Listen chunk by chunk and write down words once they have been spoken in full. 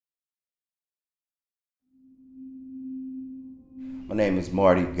My name is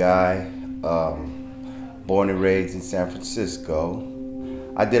Marty Guy, born and raised in San Francisco.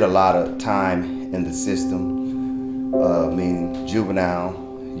 I did a lot of time in the system, meaning juvenile,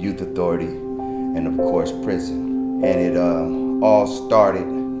 youth authority, and of course prison. And it all started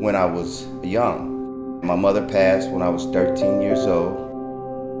when I was young. My mother passed when I was 13 years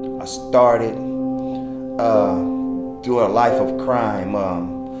old. I started doing a life of crime,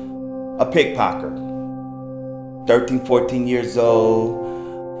 a pickpocket. 13, 14 years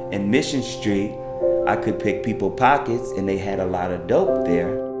old, in Mission Street, I could pick people pockets, and they had a lot of dope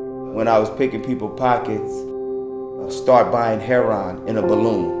there. When I was picking people pockets, I started buying heroin in a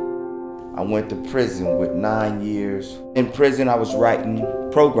balloon. I went to prison with 9 years. In prison, I was writing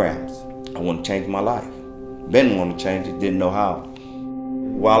programs. I wanted to change my life. Been wanting to change it, didn't know how.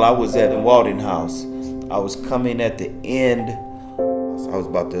 While I was at the Walden House, I was coming at the end. I was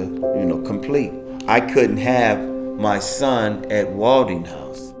about to, complete. I couldn't have my son at Walden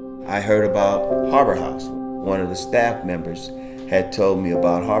House. I heard about Harbor House. One of the staff members had told me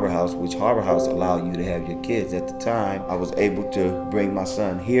about Harbor House, which Harbor House allowed you to have your kids. At the time, I was able to bring my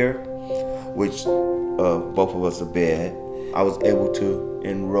son here, which both of us are bad. I was able to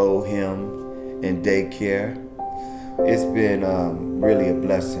enroll him in daycare. It's been really a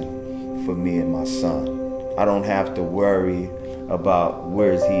blessing for me and my son. I don't have to worry about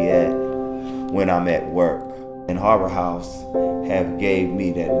where's he at when I'm at work. And Harbor House have gave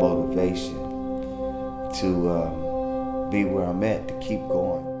me that motivation to be where I'm at, to keep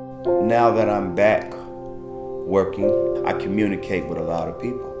going. Now that I'm back working, I communicate with a lot of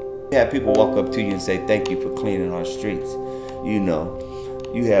people. You have people walk up to you and say, "Thank you for cleaning our streets."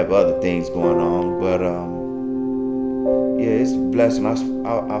 You have other things going on, but yeah, it's a blessing.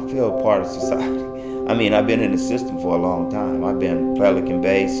 I feel a part of society. I mean, I've been in the system for a long time. I've been Pelican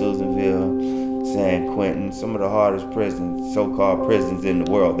Bay, Susanville, San Quentin, some of the hardest prisons, so-called prisons in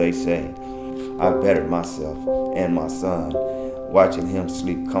the world, they say. I've bettered myself and my son. Watching him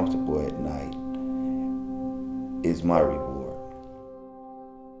sleep comfortable at night is my reward.